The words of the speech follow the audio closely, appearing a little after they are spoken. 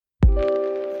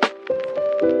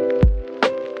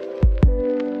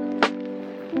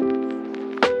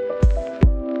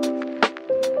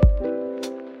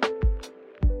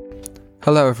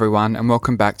Hello everyone, and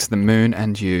welcome back to The Moon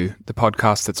and You, the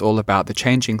podcast that's all about the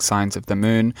changing signs of the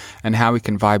moon and how we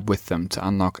can vibe with them to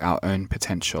unlock our own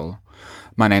potential.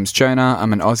 My name's Jonah,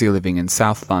 I'm an Aussie living in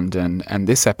South London, and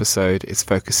this episode is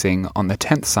focusing on the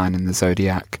 10th sign in the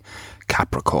zodiac,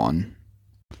 Capricorn.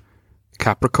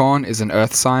 Capricorn is an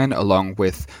earth sign along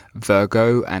with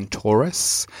Virgo and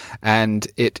Taurus, and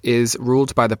it is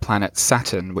ruled by the planet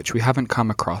Saturn, which we haven't come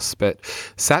across, but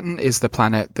Saturn is the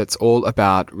planet that's all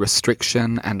about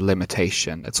restriction and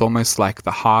limitation. It's almost like the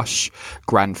harsh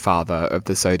grandfather of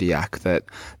the zodiac that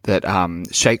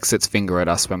shakes its finger at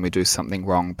us when we do something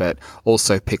wrong, but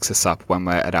also picks us up when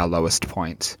we're at our lowest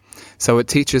point. So it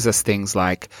teaches us things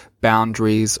like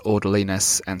boundaries,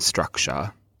 orderliness, and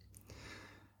structure.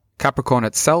 Capricorn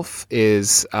itself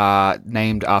is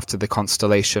named after the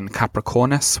constellation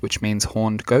Capricornus, which means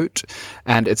horned goat,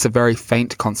 and it's a very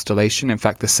faint constellation, in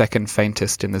fact the second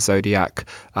faintest in the zodiac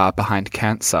behind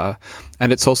Cancer,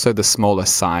 and it's also the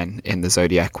smallest sign in the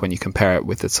zodiac when you compare it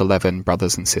with its 11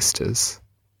 brothers and sisters.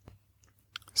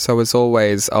 So as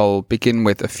always, I'll begin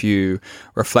with a few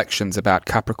reflections about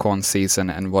Capricorn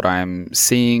season and what I'm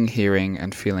seeing, hearing,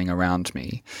 and feeling around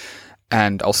me.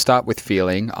 And I'll start with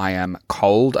feeling. I am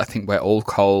cold. I think we're all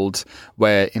cold.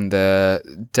 We're in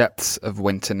the depths of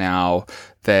winter now.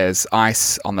 There's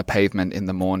ice on the pavement in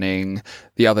the morning.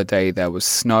 The other day there was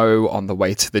snow on the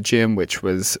way to the gym, which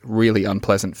was really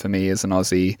unpleasant for me as an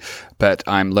Aussie. But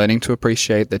I'm learning to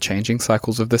appreciate the changing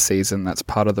cycles of the season. That's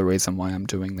part of the reason why I'm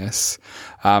doing this.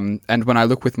 And when I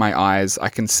look with my eyes, I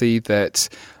can see that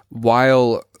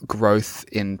while growth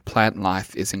in plant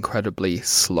life is incredibly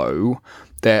slow,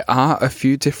 there are a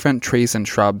few different trees and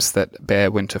shrubs that bear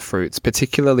winter fruits,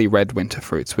 particularly red winter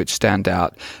fruits, which stand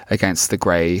out against the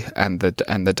grey and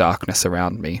the darkness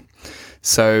around me.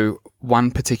 So one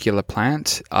particular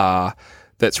plant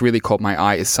that's really caught my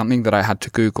eye is something that I had to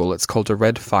Google. It's called a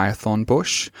red firethorn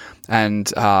bush,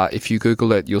 and if you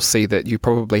Google it, you'll see that you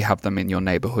probably have them in your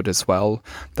neighbourhood as well.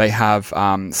 They have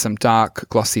some dark,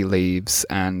 glossy leaves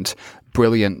and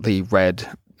brilliantly red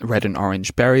and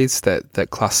orange berries that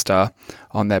cluster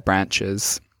on their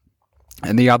branches.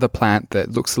 And the other plant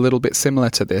that looks a little bit similar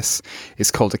to this is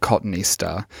called a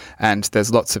cotoneaster. And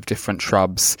there's lots of different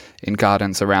shrubs in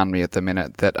gardens around me at the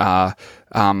minute that are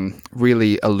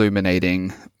really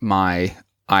illuminating my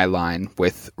eye line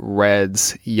with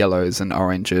reds, yellows, and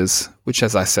oranges, which,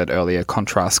 as I said earlier,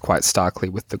 contrast quite starkly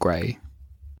with the grey.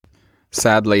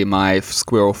 Sadly, my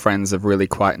squirrel friends have really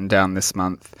quietened down this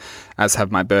month, as have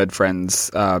my bird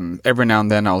friends. Every now and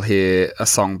then I'll hear a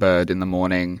songbird in the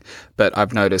morning, but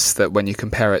I've noticed that when you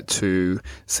compare it to,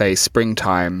 say,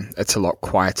 springtime, it's a lot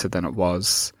quieter than it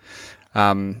was.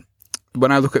 When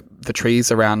I look at the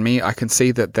trees around me, I can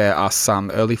see that there are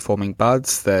some early forming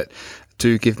buds that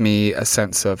do give me a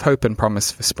sense of hope and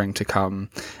promise for spring to come.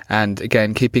 And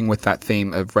again, keeping with that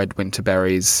theme of red winter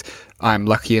berries, I'm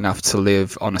lucky enough to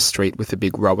live on a street with a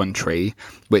big rowan tree,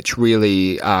 which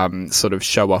really sort of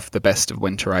show off the best of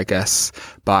winter, I guess,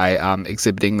 by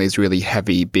exhibiting these really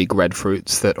heavy, big red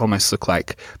fruits that almost look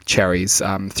like cherries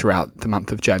throughout the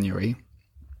month of January.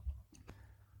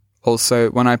 Also,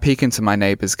 when I peek into my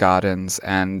neighbours' gardens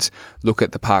and look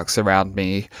at the parks around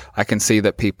me, I can see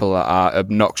that people are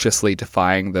obnoxiously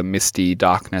defying the misty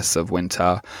darkness of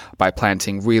winter by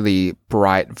planting really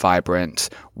bright, vibrant,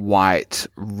 white,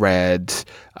 red,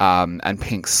 and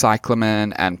pink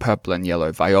cyclamen and purple and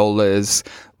yellow violas,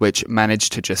 which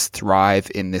manage to just thrive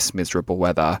in this miserable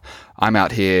weather. I'm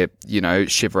out here,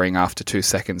 shivering after 2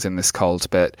 seconds in this cold,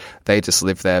 but they just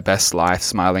live their best life,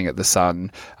 smiling at the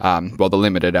sun, the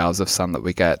limited hours of sun that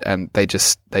we get, and they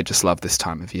just love this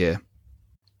time of year.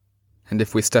 And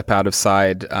if we step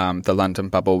outside the London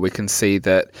bubble, we can see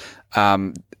that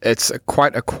it's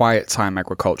quite a quiet time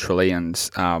agriculturally, and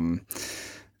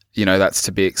that's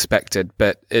to be expected,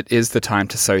 but it is the time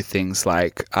to sow things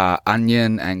like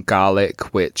onion and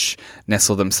garlic, which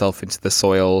nestle themselves into the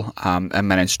soil and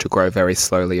manage to grow very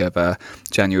slowly over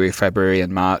January, February,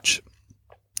 and March.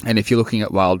 And if you're looking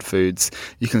at wild foods,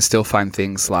 you can still find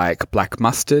things like black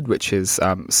mustard, which is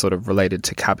sort of related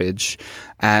to cabbage,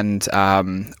 and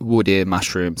wood ear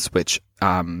mushrooms, which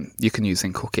you can use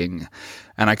in cooking.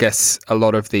 And I guess a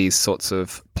lot of these sorts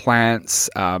of plants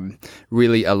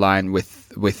really align with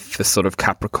the sort of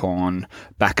Capricorn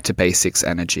back to basics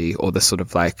energy, or the sort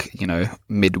of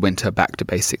midwinter back to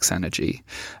basics energy.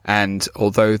 And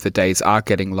although the days are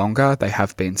getting longer, they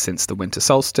have been since the winter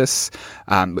solstice,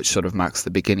 which sort of marks the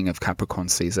beginning of Capricorn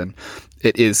season.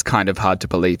 It is kind of hard to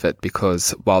believe it,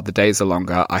 because while the days are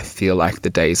longer, I feel like the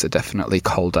days are definitely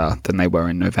colder than they were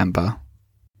in November.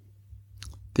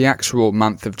 The actual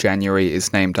month of January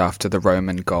is named after the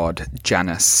Roman god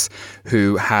Janus,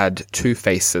 who had two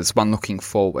faces, one looking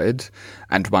forward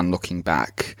and one looking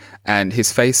back. And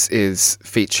his face is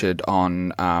featured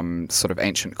on sort of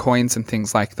ancient coins and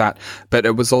things like that. But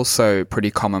it was also pretty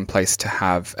commonplace to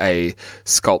have a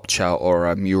sculpture or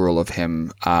a mural of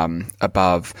him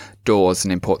above doors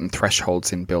and important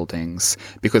thresholds in buildings,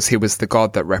 because he was the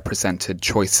god that represented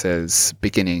choices,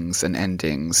 beginnings and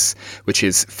endings, which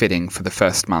is fitting for the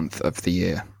first month of the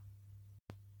year.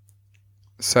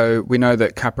 So we know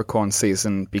that Capricorn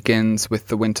season begins with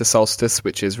the winter solstice,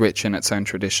 which is rich in its own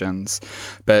traditions.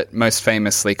 But most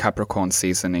famously, Capricorn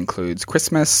season includes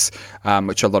Christmas,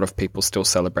 which a lot of people still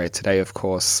celebrate today, of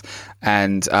course.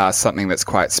 And something that's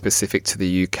quite specific to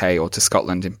the UK or to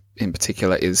Scotland in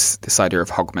particular is this idea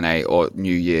of Hogmanay or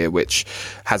New Year, which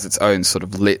has its own sort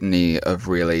of litany of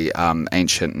really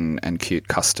ancient and cute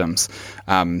customs.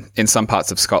 In some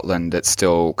parts of Scotland, it's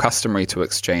still customary to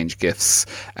exchange gifts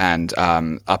and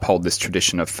uphold this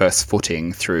tradition of first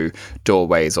footing through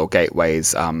doorways or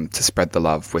gateways to spread the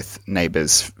love with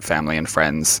neighbours, family and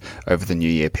friends over the New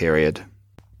Year period.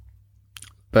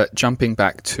 But jumping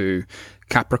back to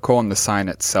Capricorn, the sign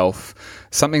itself,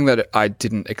 something that I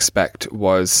didn't expect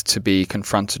was to be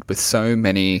confronted with so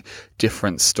many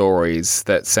different stories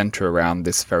that center around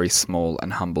this very small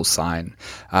and humble sign.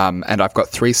 And I've got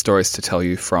 3 stories to tell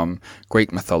you from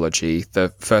Greek mythology,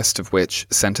 the first of which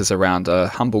centers around a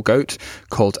humble goat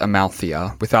called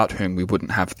Amalthea, without whom we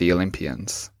wouldn't have the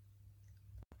Olympians.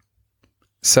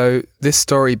 So this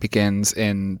story begins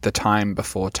in the time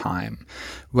before time,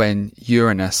 when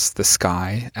Uranus, the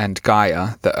sky, and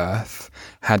Gaia, the earth,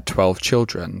 had 12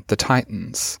 children, the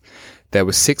Titans. There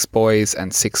were 6 boys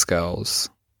and 6 girls.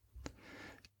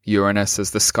 Uranus, as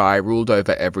the sky, ruled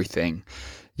over everything,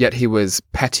 yet he was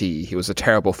petty, he was a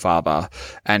terrible father,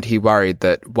 and he worried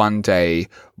that one day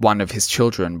one of his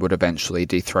children would eventually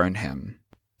dethrone him.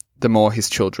 The more his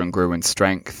children grew in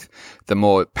strength, the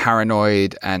more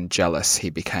paranoid and jealous he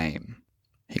became.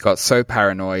 He got so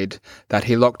paranoid that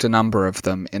he locked a number of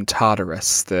them in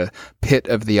Tartarus, the pit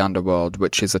of the underworld,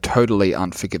 which is a totally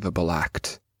unforgivable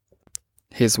act.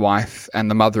 His wife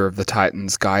and the mother of the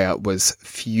Titans, Gaia, was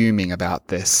fuming about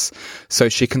this, so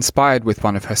she conspired with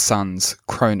one of her sons,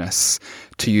 Cronus,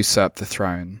 to usurp the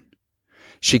throne.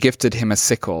 She gifted him a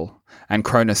sickle, and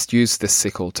Cronus used this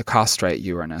sickle to castrate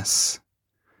Uranus.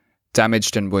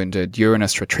 Damaged and wounded,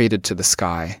 Uranus retreated to the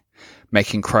sky,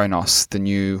 making Kronos the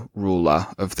new ruler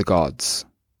of the gods.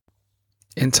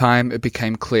 In time, it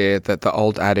became clear that the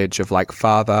old adage of like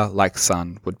father, like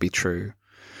son would be true.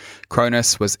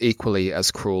 Cronus was equally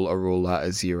as cruel a ruler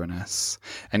as Uranus,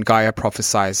 and Gaia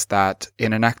prophesied that,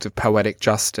 in an act of poetic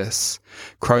justice,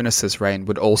 Cronus's reign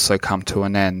would also come to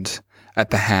an end at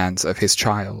the hands of his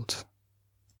child.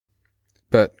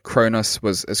 But Cronus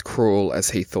was as cruel as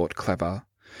he thought clever.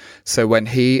 So when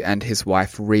he and his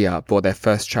wife Rhea bore their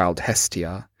first child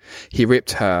Hestia, he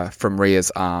ripped her from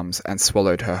Rhea's arms and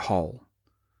swallowed her whole.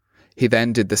 He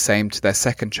then did the same to their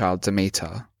second child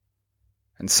Demeter,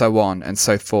 and so on and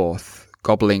so forth,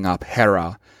 gobbling up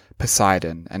Hera,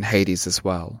 Poseidon, and Hades as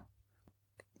well.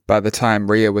 By the time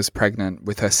Rhea was pregnant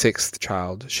with her 6th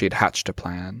child, she had hatched a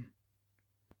plan.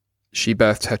 She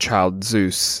birthed her child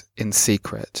Zeus in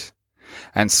secret,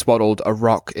 and swaddled a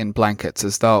rock in blankets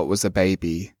as though it was a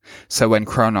baby, so when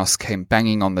Kronos came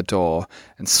banging on the door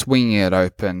and swinging it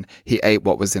open, he ate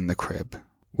what was in the crib,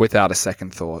 without a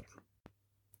second thought.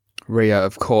 Rhea,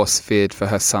 of course, feared for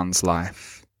her son's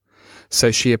life,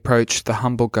 so she approached the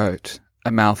humble goat,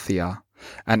 Amalthea,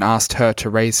 and asked her to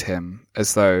raise him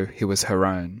as though he was her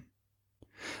own.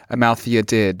 Amalthea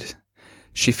did.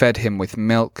 She fed him with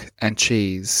milk and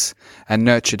cheese, and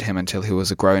nurtured him until he was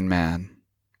a grown man.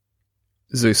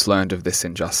 Zeus learned of this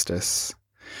injustice,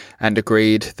 and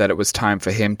agreed that it was time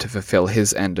for him to fulfill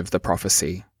his end of the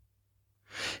prophecy.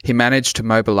 He managed to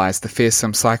mobilize the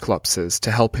fearsome Cyclopses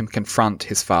to help him confront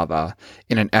his father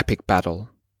in an epic battle.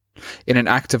 In an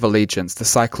act of allegiance, the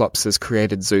Cyclopses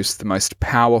created Zeus the most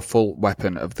powerful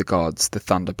weapon of the gods, the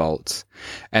thunderbolt,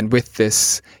 and with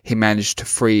this he managed to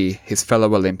free his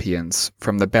fellow Olympians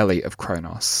from the belly of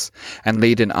Kronos and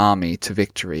lead an army to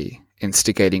victory,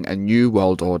 instigating a new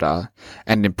world order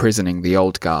and imprisoning the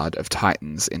old guard of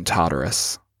Titans in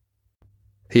Tartarus.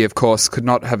 He, of course, could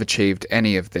not have achieved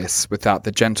any of this without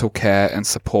the gentle care and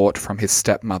support from his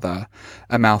stepmother,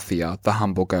 Amalthea, the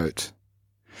humble goat.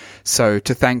 So,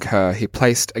 to thank her, he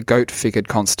placed a goat-figured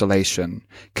constellation,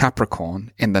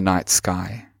 Capricorn, in the night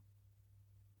sky.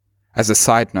 As a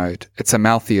side note, it's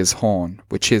Amalthea's horn,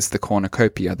 which is the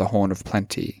cornucopia, the horn of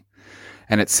plenty,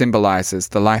 and it symbolizes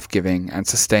the life-giving and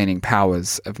sustaining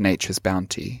powers of nature's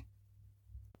bounty.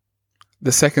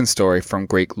 The second story from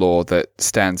Greek lore that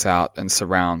stands out and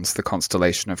surrounds the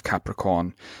constellation of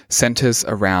Capricorn centers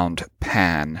around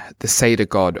Pan, the satyr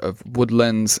god of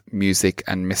woodlands, music,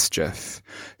 and mischief,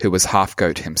 who was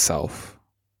half-goat himself.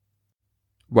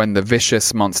 When the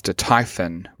vicious monster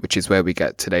Typhon, which is where we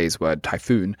get today's word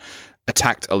typhoon,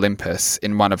 attacked Olympus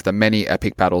in one of the many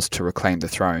epic battles to reclaim the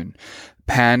throne,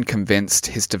 Pan convinced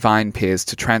his divine peers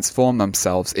to transform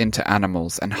themselves into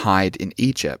animals and hide in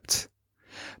Egypt.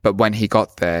 But when he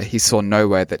got there, he saw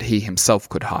nowhere that he himself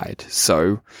could hide,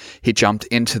 so he jumped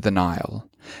into the Nile,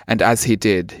 and as he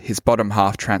did, his bottom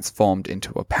half transformed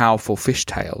into a powerful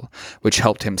fishtail, which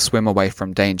helped him swim away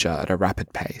from danger at a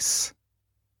rapid pace.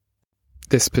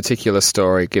 This particular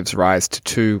story gives rise to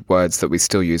two words that we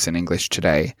still use in English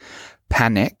today,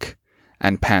 panic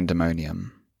and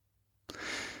pandemonium.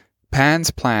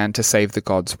 Pan's plan to save the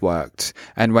gods worked,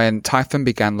 and when Typhon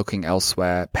began looking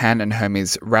elsewhere, Pan and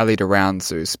Hermes rallied around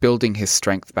Zeus, building his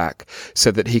strength back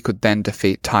so that he could then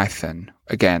defeat Typhon,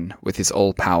 again with his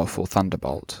all-powerful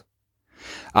thunderbolt.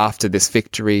 After this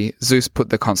victory, Zeus put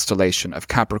the constellation of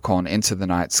Capricorn into the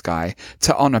night sky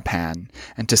to honor Pan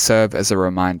and to serve as a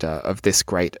reminder of this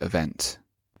great event.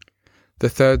 The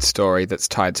third story that's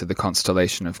tied to the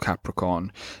constellation of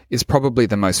Capricorn is probably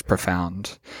the most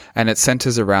profound, and it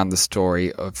centers around the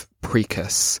story of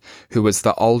Pricus, who was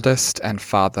the oldest and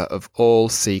father of all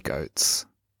sea-goats.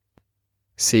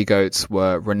 Sea-goats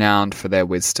were renowned for their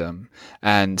wisdom,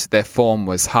 and their form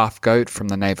was half goat from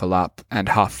the navel up and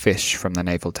half fish from the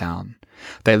navel down.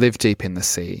 They lived deep in the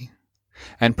sea.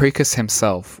 And Pricus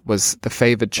himself was the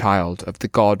favoured child of the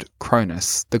god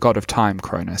Cronus, the god of time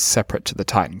Cronus, separate to the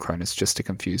Titan Cronus, just to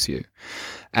confuse you.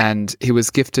 And he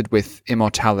was gifted with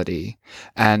immortality,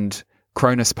 and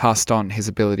Cronus passed on his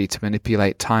ability to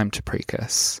manipulate time to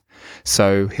Pricus.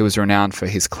 So he was renowned for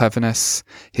his cleverness,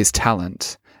 his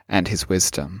talent, and his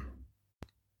wisdom.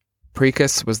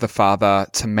 Pricus was the father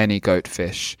to many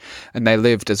goatfish, and they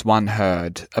lived as one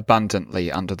herd, abundantly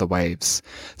under the waves,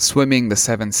 swimming the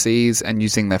seven seas and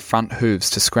using their front hooves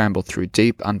to scramble through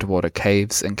deep underwater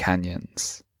caves and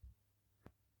canyons.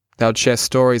 They would share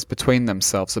stories between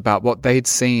themselves about what they'd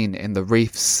seen in the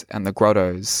reefs and the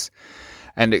grottos,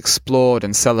 and explored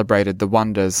and celebrated the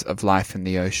wonders of life in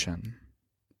the ocean.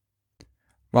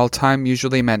 While time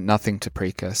usually meant nothing to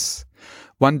Pricus,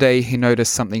 one day he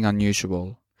noticed something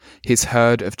unusual. His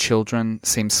herd of children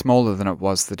seemed smaller than it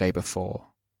was the day before.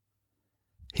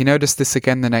 He noticed this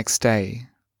again the next day,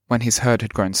 when his herd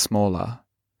had grown smaller,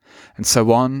 and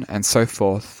so on and so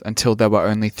forth until there were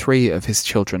only 3 of his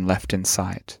children left in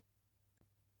sight.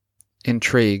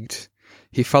 Intrigued,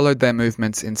 he followed their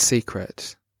movements in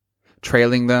secret,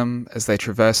 trailing them as they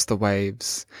traversed the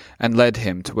waves, and led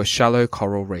him to a shallow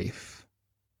coral reef.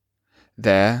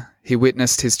 There, he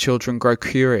witnessed his children grow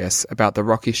curious about the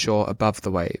rocky shore above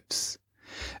the waves,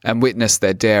 and witnessed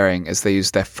their daring as they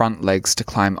used their front legs to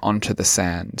climb onto the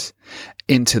sand,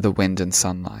 into the wind and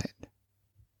sunlight.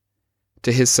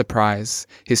 To his surprise,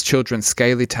 his children's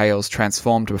scaly tails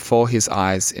transformed before his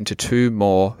eyes into 2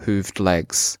 more hooved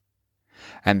legs,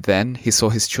 and then he saw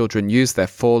his children use their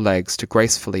 4 legs to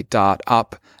gracefully dart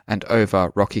up and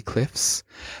over rocky cliffs,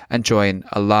 and join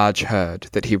a large herd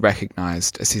that he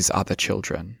recognized as his other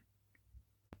children.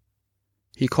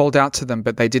 He called out to them,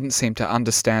 but they didn't seem to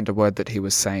understand a word that he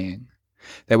was saying.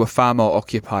 They were far more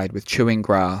occupied with chewing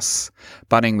grass,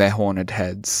 butting their horned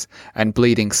heads, and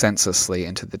bleating senselessly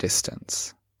into the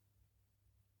distance.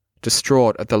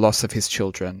 Distraught at the loss of his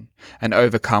children, and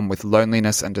overcome with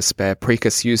loneliness and despair,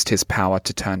 Pricus used his power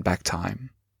to turn back time.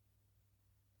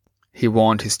 He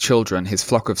warned his children, his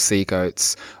flock of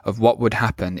sea-goats, of what would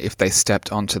happen if they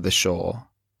stepped onto the shore.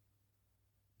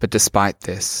 But despite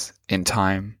this, in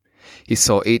time, he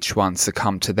saw each one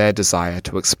succumb to their desire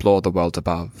to explore the world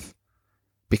above,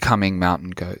 becoming mountain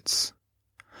goats.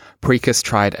 Pricus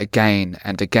tried again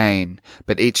and again,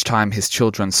 but each time his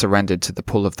children surrendered to the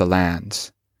pull of the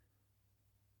land.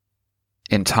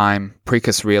 In time,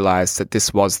 Pricus realized that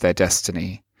this was their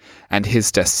destiny, and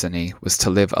his destiny was to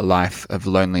live a life of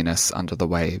loneliness under the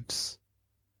waves.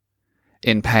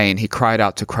 In pain, he cried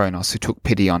out to Cronos, who took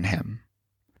pity on him.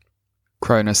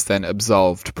 Cronus then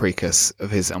absolved Pricus of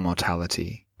his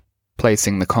immortality,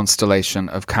 placing the constellation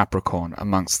of Capricorn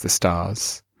amongst the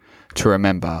stars, to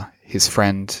remember his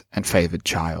friend and favoured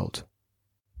child.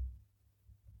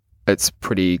 It's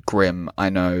pretty grim, I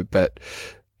know, but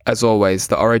as always,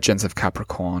 the origins of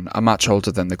Capricorn are much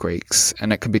older than the Greeks,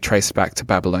 and it can be traced back to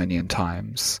Babylonian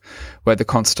times, where the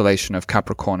constellation of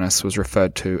Capricornus was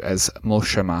referred to as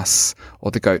Mulchamas, or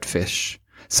the goatfish,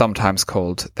 sometimes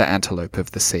called the antelope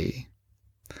of the sea.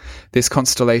 This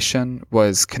constellation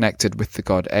was connected with the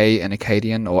god A in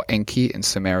Akkadian, or Enki in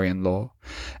Sumerian lore,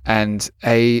 and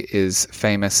A is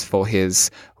famous for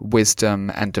his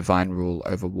wisdom and divine rule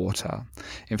over water.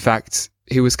 In fact,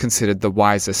 he was considered the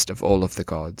wisest of all of the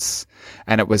gods,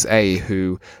 and it was A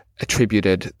who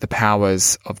attributed the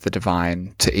powers of the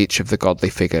divine to each of the godly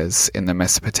figures in the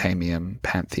Mesopotamian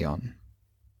pantheon.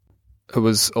 It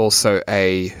was also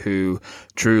A who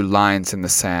drew lines in the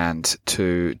sand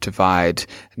to divide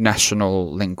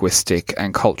national, linguistic,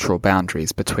 and cultural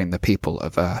boundaries between the people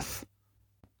of Earth.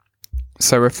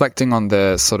 So reflecting on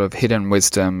the sort of hidden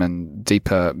wisdom and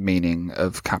deeper meaning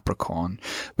of Capricorn,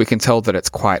 we can tell that it's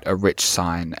quite a rich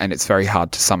sign, and it's very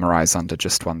hard to summarize under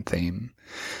just one theme.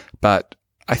 But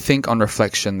I think on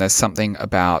reflection, there's something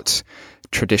about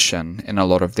tradition in a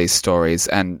lot of these stories,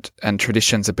 and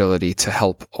tradition's ability to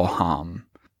help or harm.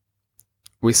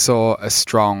 We saw a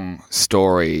strong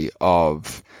story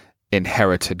of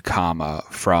inherited karma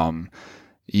from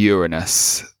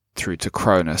Uranus through to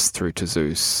Cronus through to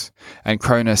Zeus, and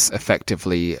Cronus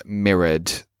effectively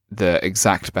mirrored the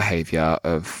exact behavior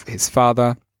of his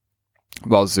father,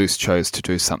 while Zeus chose to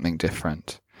do something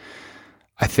different.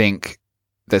 I think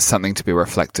there's something to be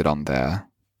reflected on there.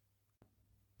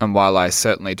 And while I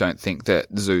certainly don't think that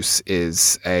Zeus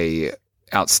is a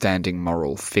outstanding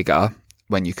moral figure,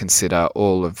 when you consider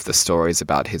all of the stories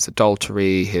about his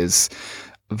adultery, his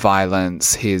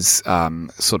violence, his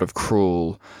sort of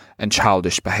cruel and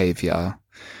childish behavior,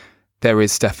 there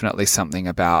is definitely something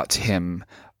about him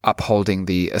upholding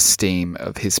the esteem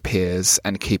of his peers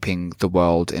and keeping the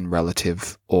world in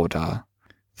relative order.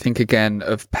 Think again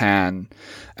of Pan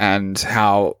and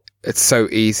how it's so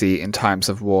easy in times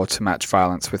of war to match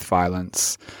violence with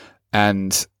violence.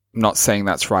 And I'm not saying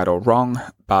that's right or wrong,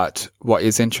 but what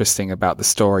is interesting about the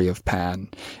story of Pan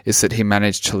is that he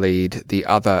managed to lead the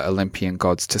other Olympian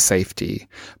gods to safety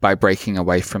by breaking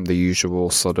away from the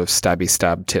usual sort of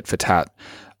stabby-stab, tit-for-tat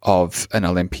of an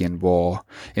Olympian war,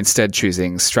 instead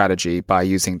choosing strategy by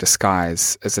using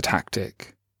disguise as a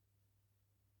tactic.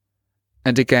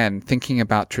 And again, thinking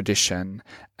about tradition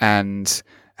and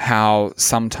how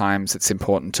sometimes it's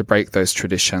important to break those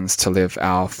traditions to live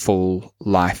our full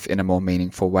life in a more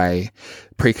meaningful way.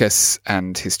 Pricus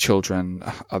and his children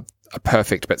are a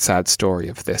perfect but sad story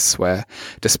of this, where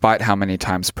despite how many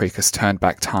times Pricus turned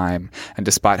back time and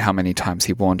despite how many times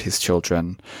he warned his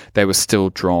children, they were still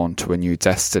drawn to a new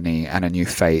destiny and a new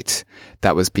fate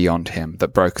that was beyond him,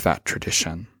 that broke that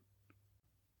tradition.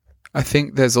 I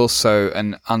think there's also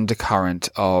an undercurrent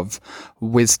of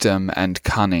wisdom and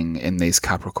cunning in these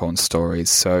Capricorn stories.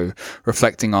 So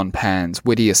reflecting on Pan's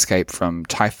witty escape from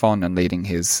Typhon and leading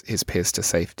his peers to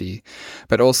safety,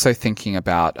 but also thinking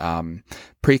about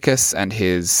Pricus and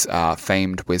his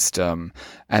famed wisdom,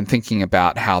 and thinking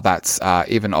about how that's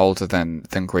even older than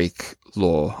Greek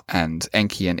lore, and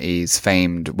Enki and E's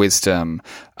famed wisdom,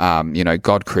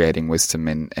 God creating wisdom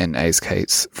in A's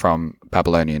case from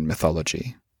Babylonian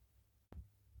mythology.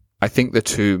 I think the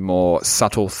two more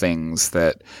subtle things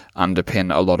that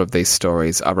underpin a lot of these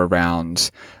stories are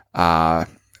around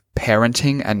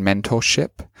parenting and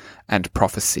mentorship and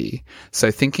prophecy. So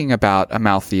thinking about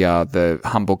Amalthea, the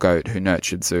humble goat who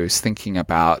nurtured Zeus, thinking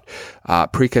about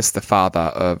Pricus, the father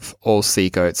of all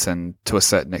sea goats, and to a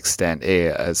certain extent Ea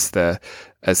as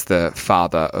the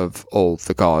father of all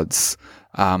the gods.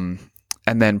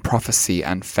 And then prophecy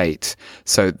and fate.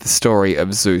 So the story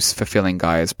of Zeus fulfilling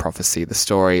Gaia's prophecy, the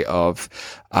story of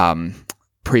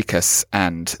Pricus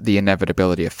and the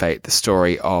inevitability of fate, the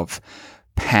story of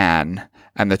Pan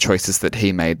and the choices that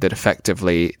he made that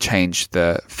effectively changed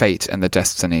the fate and the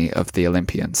destiny of the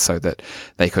Olympians so that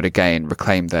they could again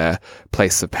reclaim their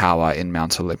place of power in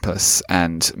Mount Olympus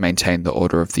and maintain the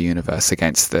order of the universe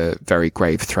against the very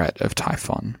grave threat of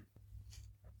Typhon.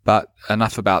 But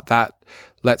enough about that.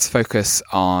 Let's focus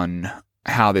on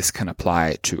how this can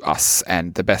apply to us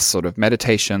and the best sort of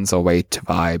meditations or way to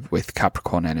vibe with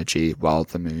Capricorn energy while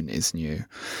the moon is new.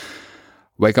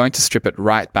 We're going to strip it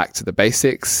right back to the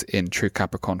basics in true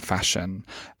Capricorn fashion,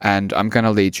 and I'm going to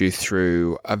lead you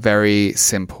through a very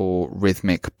simple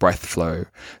rhythmic breath flow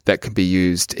that can be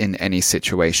used in any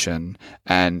situation,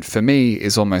 and for me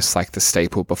is almost like the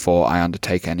staple before I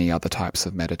undertake any other types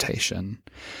of meditation.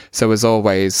 So as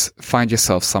always, find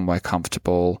yourself somewhere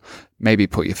comfortable, maybe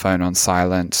put your phone on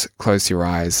silent, close your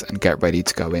eyes, and get ready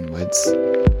to go inwards.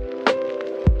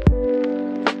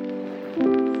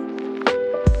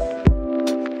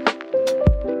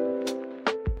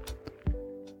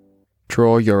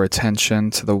 Draw your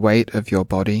attention to the weight of your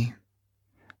body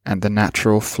and the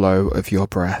natural flow of your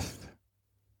breath.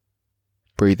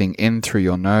 Breathing in through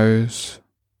your nose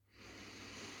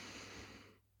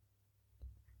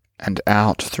and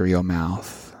out through your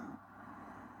mouth.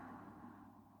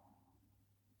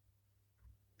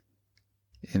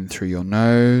 In through your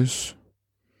nose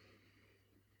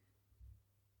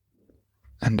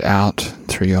and out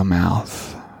through your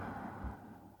mouth.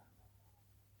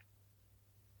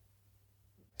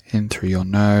 In through your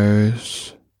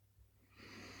nose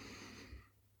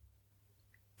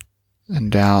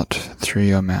and out through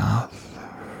your mouth.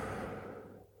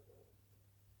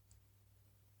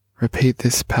 Repeat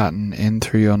this pattern in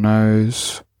through your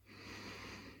nose,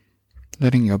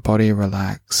 letting your body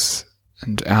relax,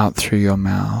 and out through your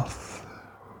mouth,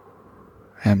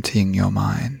 emptying your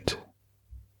mind.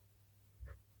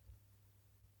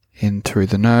 In through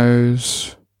the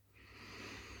nose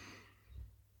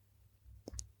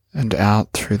and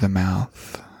out through the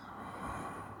mouth.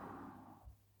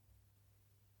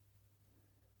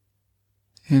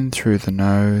 In through the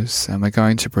nose, and we're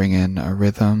going to bring in a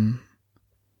rhythm,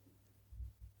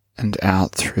 and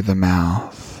out through the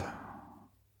mouth.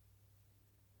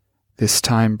 This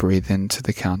time breathe into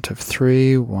the count of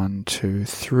 3. 1, 2,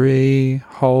 3.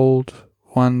 Hold.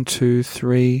 1, 2,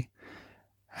 3.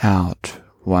 Out.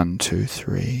 1, 2,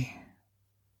 3.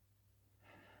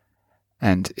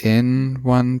 And in.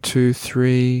 1, 2,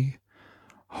 3.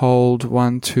 Hold.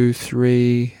 1, 2,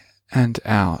 3. And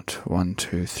out. 1,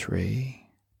 2, 3.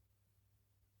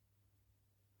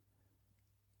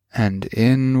 And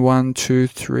in. 1, 2,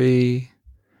 3.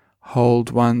 Hold.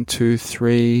 1, 2,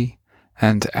 3.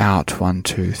 And out. 1,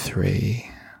 2,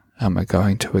 3. And we're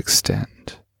going to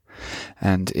extend.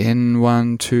 And in.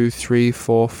 1, 2, 3,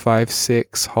 4, 5,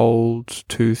 6. Hold.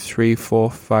 2, 3,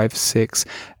 4, 5, 6.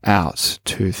 Out.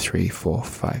 2, 3, 4,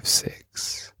 5,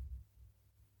 6.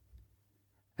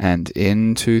 And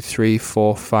in. 2, 3,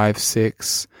 4, 5,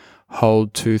 6.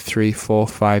 Hold. 2, 3, 4,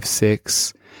 5,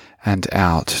 6. And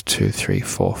out. 2, 3,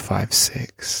 4, 5,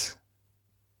 6.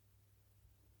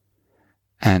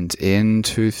 And in.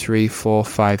 2, 3, 4,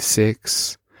 5,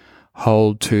 6.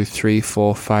 Hold. 2, 3,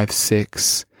 4, 5,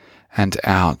 6. And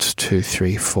out. 2,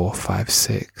 3, 4, 5,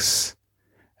 6.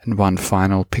 And one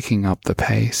final, picking up the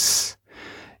pace.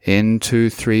 In.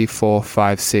 2, 3, 4,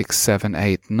 5, 6, 7,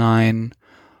 8, 9.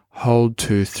 Hold.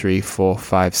 2, 3, 4,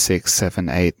 5, 6, 7,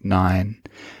 8, 9.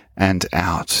 And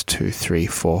out. 2, 3,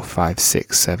 4, 5,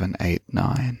 6, 7, 8,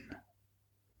 9.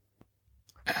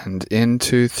 And in.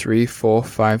 2, 3, 4,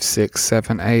 5, 6,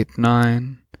 7, 8,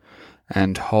 9.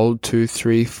 And hold. 2,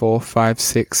 3, 4, 5,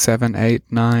 6, 7, 8,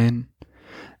 9.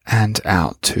 And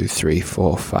out. 2, 3,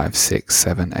 4, 5, 6,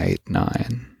 7, 8,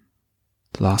 9.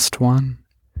 Last one.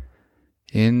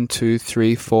 In. 2,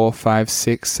 3, 4, 5,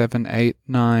 6, 7, 8,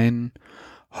 9.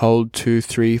 Hold. 2,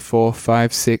 3, 4,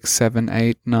 5, 6, 7,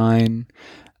 8, 9.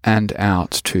 And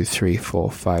out. 2, 3,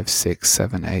 4, 5, 6,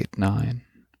 7, 8, 9.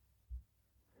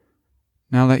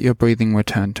 Now let your breathing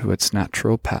return to its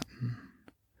natural pattern.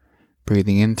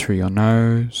 Breathing in through your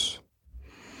nose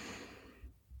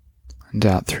and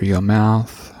out through your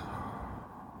mouth,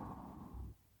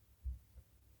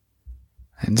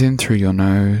 and in through your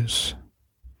nose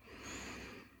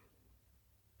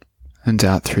and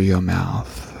out through your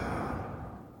mouth.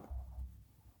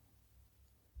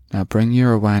 Now bring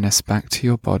your awareness back to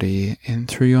your body, in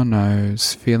through your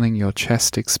nose, feeling your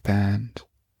chest expand,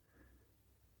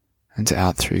 and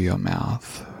out through your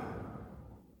mouth.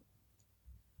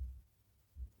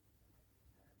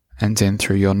 And in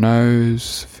through your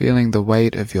nose, feeling the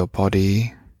weight of your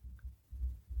body,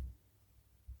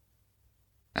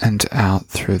 and out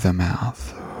through the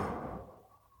mouth.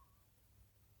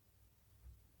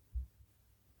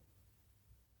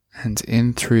 And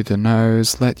in through the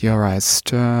nose, let your eyes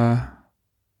stir,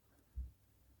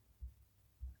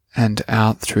 and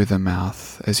out through the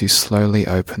mouth as you slowly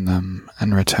open them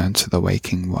and return to the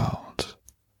waking world.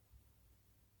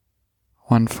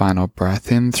 One final breath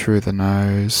in through the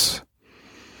nose,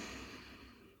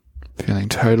 feeling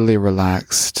totally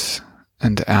relaxed,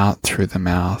 and out through the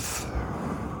mouth,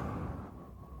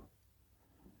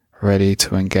 ready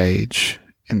to engage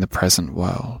in the present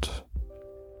world.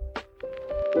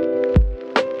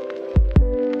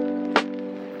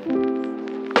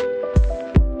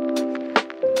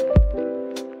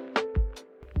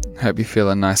 Hope you're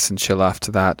feeling nice and chill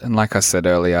after that. And like I said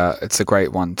earlier, it's a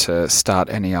great one to start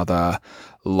any other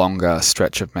longer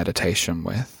stretch of meditation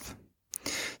with.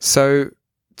 So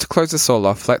to close this all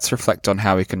off, let's reflect on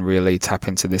how we can really tap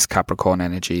into this Capricorn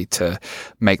energy to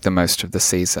make the most of the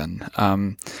season.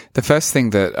 The first thing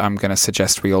that I'm going to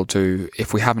suggest we all do,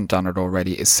 if we haven't done it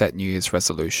already, is set New Year's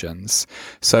resolutions.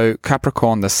 So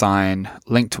Capricorn, the sign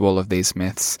linked to all of these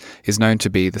myths, is known to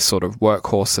be the sort of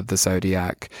workhorse of the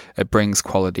zodiac. It brings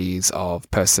qualities of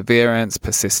perseverance,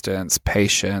 persistence,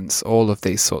 patience, all of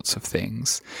these sorts of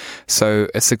things. So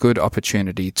it's a good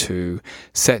opportunity to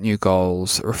set new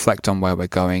goals, reflect on where we're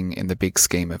going in the big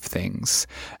scheme of things.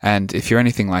 And if you're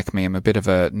anything like me, I'm a bit of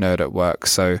a nerd at work,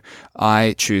 so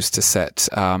I choose to set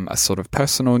a sort of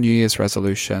personal New Year's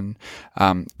resolution,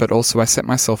 but also I set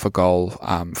myself a goal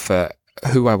for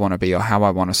who I want to be or how I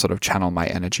want to sort of channel my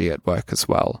energy at work as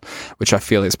well, which I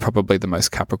feel is probably the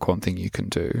most Capricorn thing you can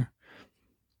do.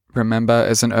 Remember,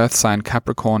 as an earth sign,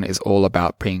 Capricorn is all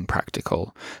about being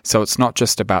practical. So it's not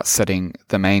just about setting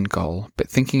the main goal, but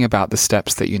thinking about the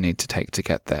steps that you need to take to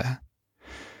get there.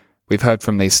 We've heard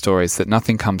from these stories that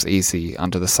nothing comes easy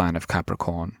under the sign of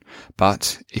Capricorn,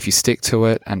 but if you stick to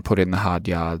it and put in the hard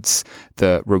yards,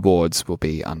 the rewards will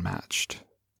be unmatched.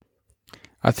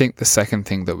 I think the second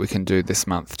thing that we can do this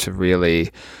month to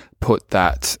really put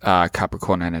that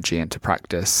Capricorn energy into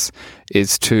practice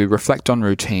is to reflect on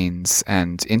routines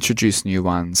and introduce new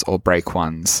ones or break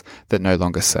ones that no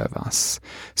longer serve us.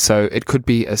 So it could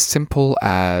be as simple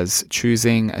as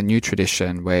choosing a new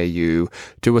tradition where you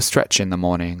do a stretch in the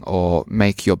morning or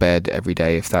make your bed every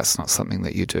day if that's not something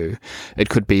that you do. It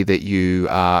could be that you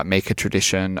make a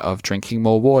tradition of drinking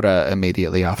more water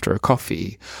immediately after a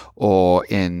coffee, or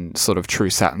in sort of true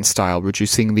Saturn style,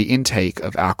 reducing the intake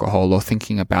of alcohol or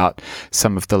thinking about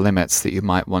some of the limits that you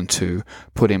might want to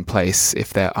put in place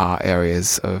if there are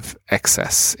areas of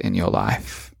excess in your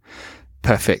life.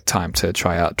 Perfect time to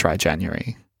try out Dry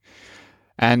January.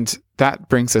 And that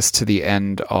brings us to the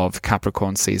end of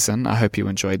Capricorn season. I hope you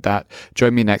enjoyed that.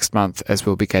 Join me next month as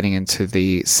we'll be getting into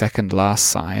the second last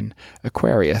sign,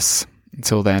 Aquarius.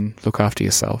 Until then, look after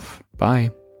yourself.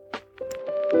 Bye.